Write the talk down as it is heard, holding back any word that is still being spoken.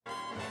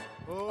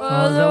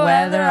Oh, the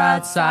weather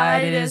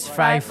outside, it is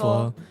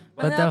frightful,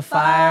 but the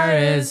fire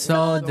is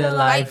so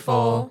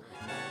delightful.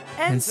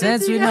 And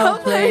since we no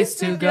place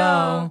to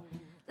go,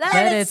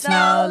 let it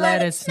snow,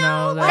 let it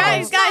snow.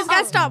 Guys,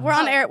 stop. We're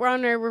on air.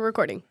 We're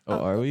recording. Oh,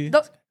 are we?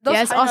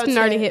 Yes, Austin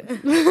already hit.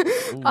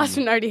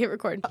 Austin already hit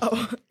record.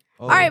 Oh.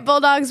 All right,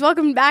 Bulldogs,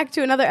 welcome back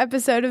to another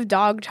episode of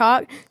Dawg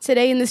Talk.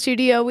 Today in the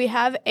studio, we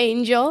have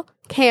Angel,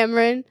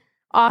 Cameron,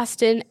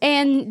 Austin,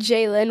 and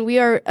Jalen. We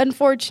are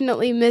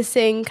unfortunately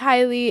missing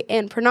Kylie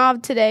and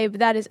Pranav today, but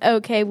that is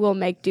okay. We'll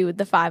make do with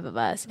the five of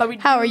us.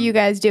 How are you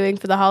guys doing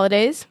for the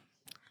holidays?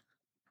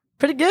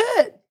 Pretty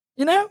good,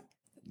 you know?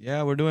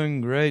 Yeah, we're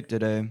doing great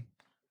today.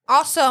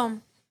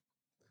 Awesome.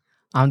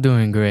 I'm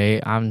doing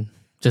great. I'm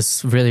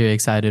just really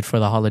excited for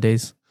the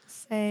holidays.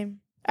 Same.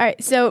 All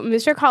right, so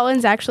Mr.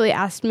 Collins actually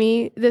asked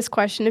me this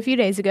question a few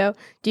days ago.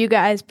 Do you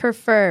guys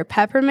prefer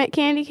peppermint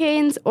candy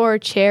canes or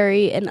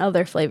cherry and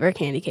other flavor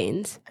candy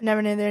canes? I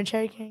never knew there were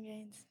cherry candy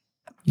canes.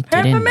 You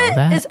didn't know Peppermint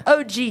that? is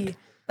OG.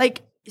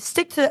 Like,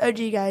 stick to the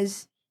OG,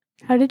 guys.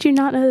 How did you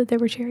not know that there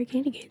were cherry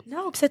candy canes?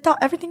 No, because I thought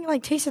everything,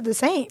 like, tasted the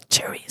same.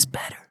 Cherry is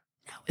better.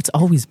 It's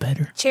always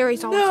better.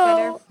 Cherry's always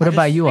better. What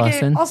about you,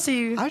 Austin? I'll see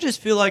you. I just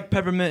feel like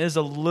peppermint is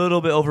a little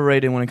bit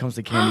overrated when it comes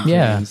to candy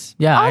Yeah, canes.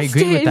 I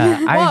agree with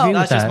that. I agree with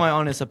That's just that. my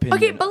honest opinion.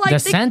 Okay, but, like, The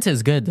scent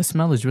is good. The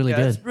smell is really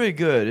yeah, it's good. pretty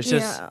good. It's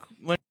just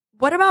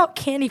What about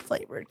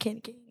candy-flavored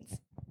candy canes?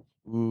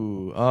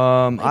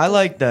 I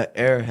like the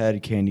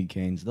Airhead candy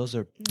canes. Those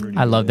are pretty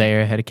I love the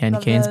good. Airhead candy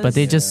Love canes, but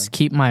they those. just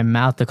keep my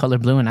mouth the color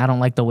blue, and I don't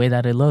like the way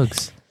that it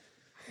looks.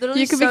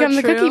 Literally You could so become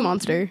the true. Cookie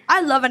Monster.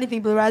 I love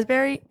anything blue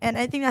raspberry, and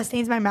anything that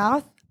stains my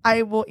mouth,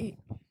 I will eat.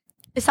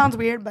 It sounds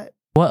weird, but...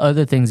 What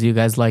other things do you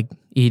guys like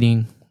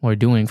eating or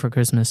doing for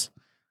Christmas?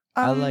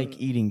 I like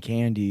eating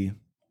candy.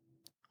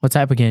 What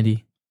type of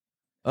candy?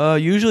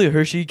 Usually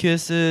Hershey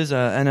Kisses,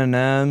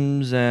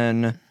 M&Ms,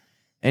 and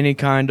any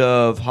kind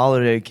of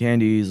holiday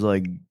candies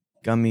like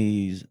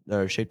gummies that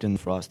are shaped in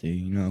Frosty,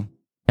 you know?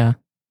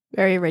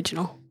 Very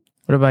original.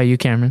 What about you,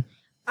 Cameron?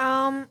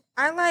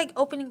 I like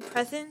opening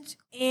presents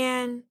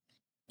and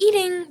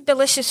eating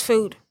delicious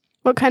food.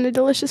 What kind of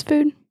delicious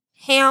food?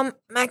 Ham,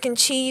 mac and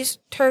cheese,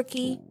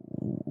 turkey.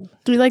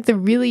 Do you like the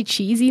really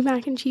cheesy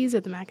mac and cheese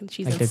or the mac and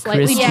cheese Like that's the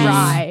slightly crispy-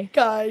 dry?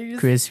 Guys,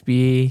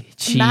 Crispy,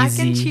 cheesy. mac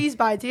and cheese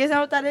bites. Do you guys know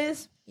what that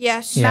is?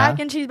 Yes. Yeah. Mac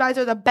and cheese bites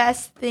are the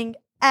best thing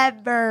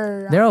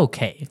ever. They're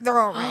okay. They're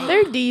all right.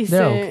 They're decent.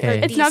 They're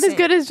okay. It's not as Decent.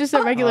 good as just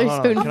a regular Hold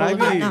on. spoonful Can I of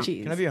be, mac and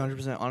cheese. Can I be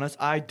 100% honest?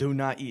 I do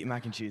not eat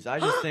mac and cheese. I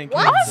just think...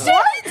 What? it's,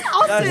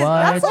 What? That's,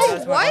 What? That's, Like,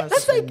 my what? honest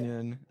That's like-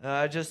 opinion.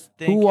 I just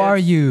think... Who are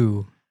it's-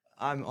 you?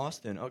 I'm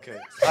Austin. Okay.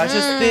 I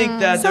just think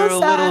that So they're a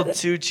little sad.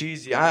 too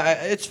cheesy.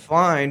 It's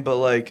fine, but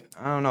like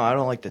I don't know. I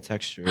don't like the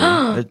texture.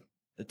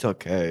 It's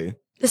okay.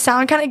 The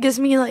sound kind of gives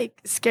me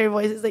like scary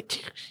voices,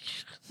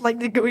 like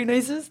the gooey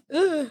noises.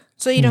 Ugh.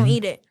 So you don't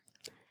eat it.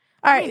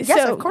 All right,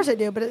 Yes, so of course I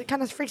do, but it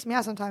kind of freaks me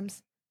out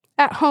sometimes.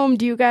 at home,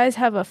 do you guys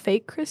have a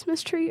fake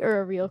Christmas tree or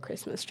a real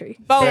Christmas tree?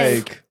 Both.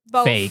 Fake.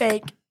 Both. Fake.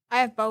 Fake. I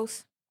have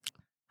both.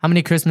 How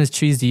many Christmas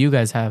trees do you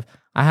guys have?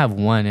 I have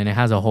one, and it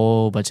has a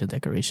whole bunch of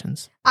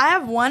decorations. I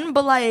have one,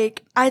 but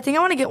like I think I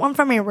want to get one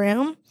for my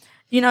room.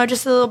 You know,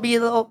 just be a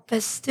little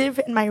festive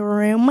in my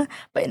room.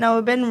 But no,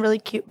 it's been really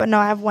cute. But no,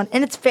 I have one,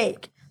 and it's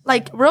fake.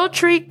 Like real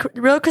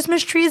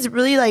Christmas trees,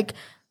 really like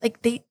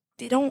they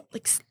don't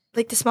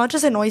like the smell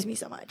just annoys me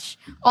so much.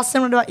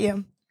 Austin, what about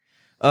you?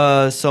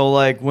 So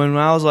like when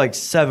I was like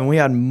 7, we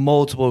had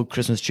multiple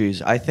Christmas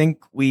trees. I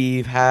think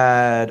we've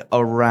had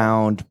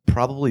around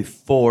probably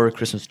 4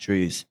 Christmas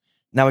trees.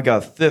 Now we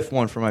got a 5th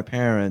one for my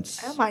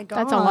parents. Oh my god,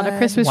 That's a lot of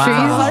Christmas Wow. trees.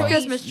 A lot of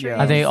Christmas trees. Yeah.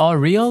 Are they all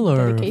real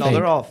or Dedication. No, fake?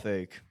 they're all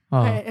fake. Oh.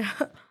 Right.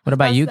 What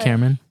about you, That's it.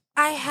 Cameron?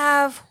 I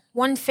have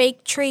one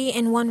fake tree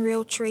and one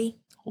real tree.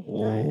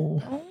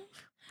 Oh.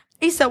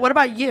 Issa, what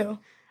about you?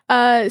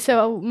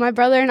 So my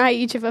brother and I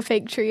each have a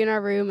fake tree in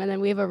our room, and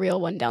then we have a real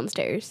one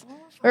downstairs.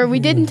 Or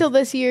we did until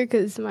this year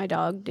because my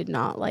dog did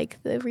not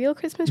like the real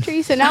Christmas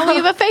tree. So now we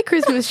have a fake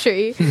Christmas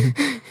tree.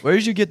 Where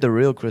did you get the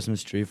real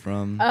Christmas tree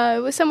from? It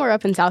was somewhere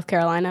up in South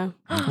Carolina.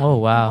 Oh,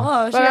 wow.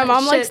 Oh, she But my got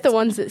mom likes shit. the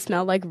ones that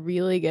smell like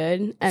really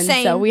good. And so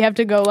Same. we have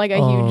to go like a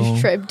Oh. huge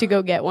trip to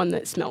go get one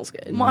that smells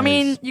good. Well, I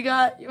mean, you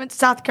went to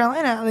South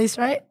Carolina at least,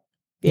 right?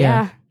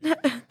 Yeah.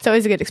 It's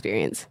always a good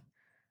experience.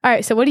 All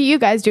right. So what are you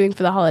guys doing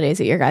for the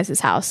holidays at your guys'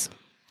 house?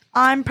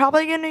 I'm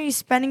probably going to be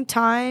spending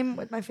time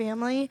with my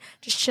family,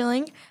 just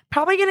chilling.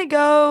 Probably going to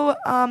go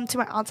to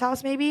my aunt's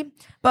house maybe.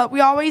 But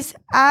we always,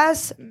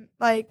 as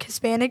like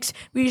Hispanics,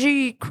 we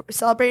usually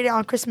celebrate it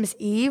on Christmas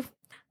Eve.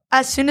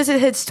 As soon as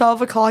it hits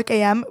 12 o'clock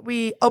a.m.,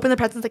 we open the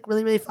presents like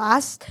really, really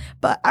fast.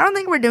 But I don't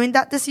think we're doing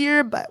that this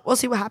year, but we'll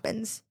see what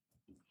happens.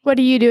 What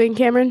are you doing,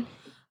 Cameron?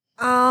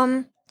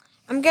 I'm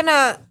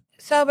gonna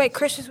celebrate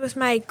Christmas with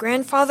my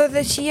grandfather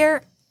this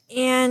year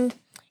and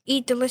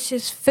eat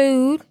delicious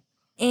food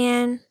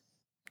and,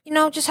 you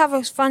know, just have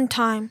a fun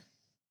time.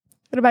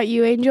 What about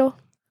you, Angel?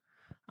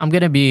 I'm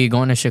going to be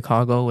going to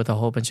Chicago with a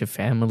whole bunch of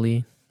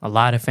family, a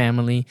lot of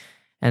family.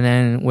 And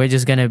then we're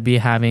just going to be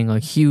having a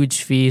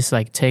huge feast,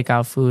 like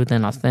takeout food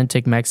and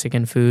authentic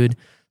Mexican food.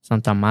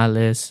 some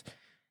tamales.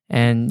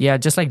 And yeah,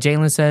 just like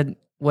Jalen said,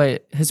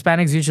 what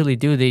Hispanics usually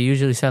do, they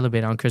usually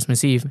celebrate on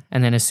Christmas Eve.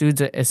 And then as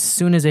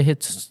soon as it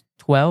hits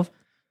 12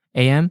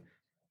 a.m.,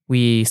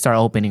 we start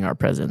opening our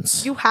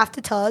presents. You have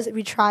to tell us if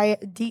we try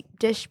deep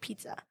dish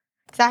pizza.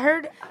 Because I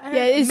heard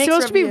Yeah, it's mixed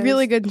supposed to be reviews.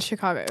 really good in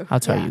Chicago. I'll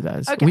tell Yeah. you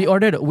guys.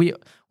 Okay.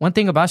 One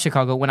thing about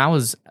Chicago, when I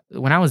was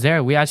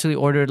there, we actually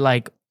ordered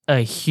like a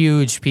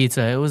huge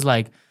pizza. It was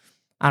like,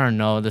 I don't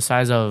know, the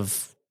size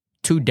of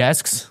 2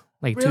 desks.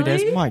 Like 2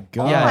 desks. Oh my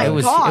god. Yeah, my it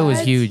was God.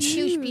 huge.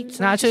 Huge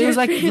pizza. No, actually, it was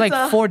Huge like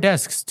pizza. 4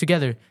 desks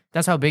together.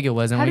 That's how big it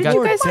was. And How we did got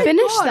you guys Oh my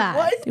finish God, that?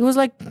 what? it was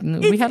like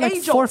we It's had like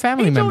Angel. 4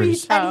 family Angel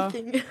members. eats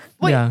anything.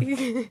 Wait.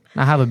 Yeah.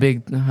 I have a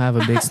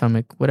big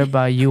stomach. What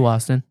about you,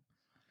 Austin?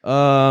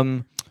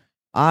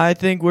 I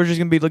think we're just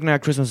gonna be looking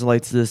at Christmas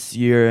lights this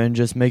year and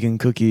just making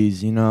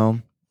cookies. You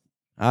know,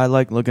 I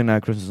like looking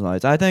at Christmas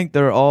lights. I think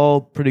they're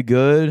all pretty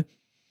good.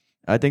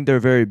 I think they're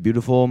very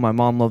beautiful. My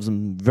mom loves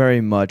them very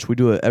much. We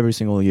do it every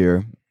single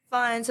year.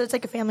 Fun. So it's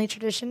like a family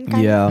tradition.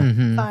 Kind Yeah. Of.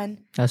 Mhm. Fun.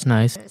 That's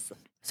nice.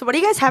 So what do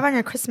you guys have on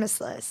your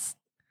Christmas list?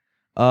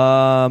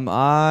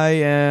 I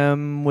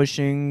am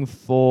wishing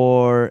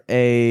for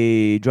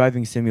a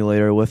driving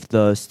simulator with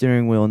the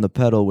steering wheel and the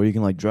pedal where you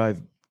can like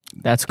drive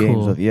That's games.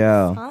 cool.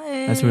 Yeah.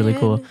 That's really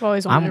cool. I've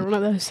always I'm- wanted one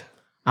of those.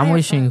 I'm have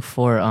wishing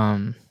for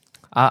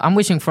I'm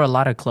wishing for a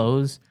lot of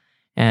clothes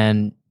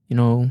and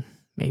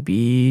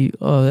maybe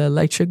an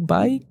electric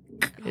bike.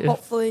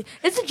 Hopefully.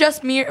 It's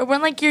just me.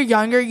 When like you're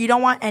younger, you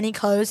don't want any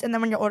clothes, and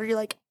then when you're older, you're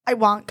like, I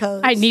want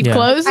clothes. I need Yeah.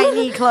 clothes. I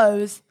need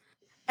clothes.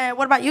 And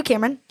what about you,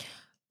 Cameron?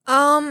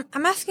 I'm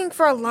asking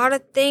for a lot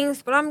of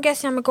things, but I'm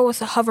guessing I'm gonna go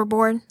with a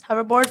hoverboard.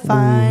 Hoverboard,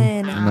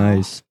 fun.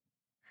 Nice.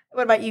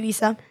 What about you,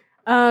 Issa?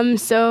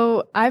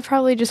 So I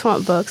probably just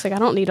want books. Like I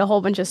don't need a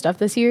whole bunch of stuff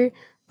this year.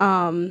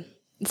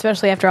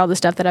 Especially after all the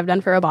stuff that I've done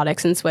for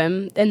robotics and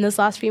swim in this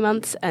last few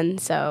months. And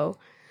so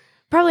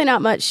probably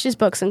not much, just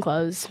books and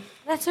clothes.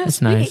 That's so That's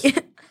sweet. nice.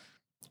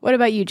 What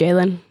about you,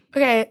 Jalen?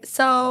 Okay,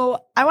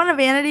 so I want a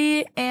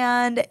vanity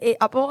and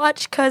a Apple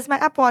Watch because my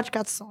Apple Watch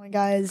got stolen,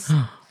 guys.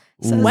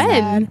 So Ooh. When?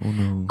 sad. Oh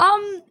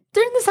no.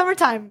 During the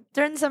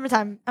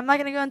summertime. I'm not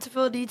gonna go into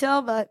full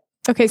detail, but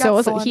Okay, so Got it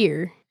wasn't stolen.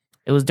 here.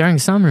 It was during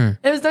summer.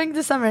 it was during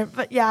the summer.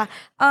 But yeah,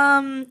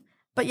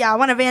 I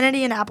want a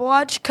vanity and Apple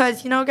Watch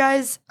because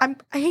guys, I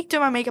hate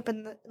doing my makeup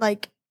and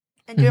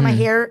doing my Mhm.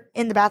 hair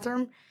in the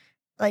bathroom.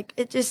 Like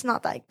it's just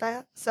not like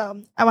that.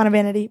 So I want a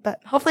vanity, but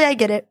hopefully I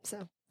get it.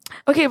 So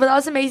okay, but that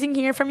was amazing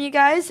hearing from you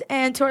guys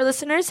and to our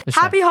listeners. For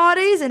sure. Happy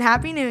holidays and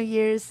happy New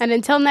Year's. And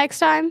until next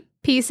time,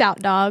 peace out,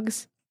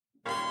 dogs.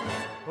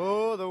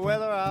 Oh, the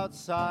weather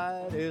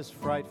outside is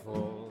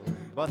frightful,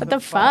 But the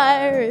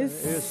fire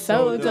is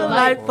so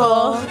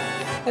delightful.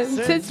 And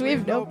since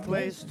we've no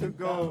place to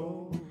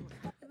go.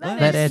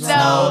 Let it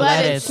snow,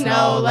 let it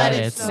snow, let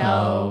it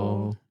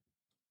snow.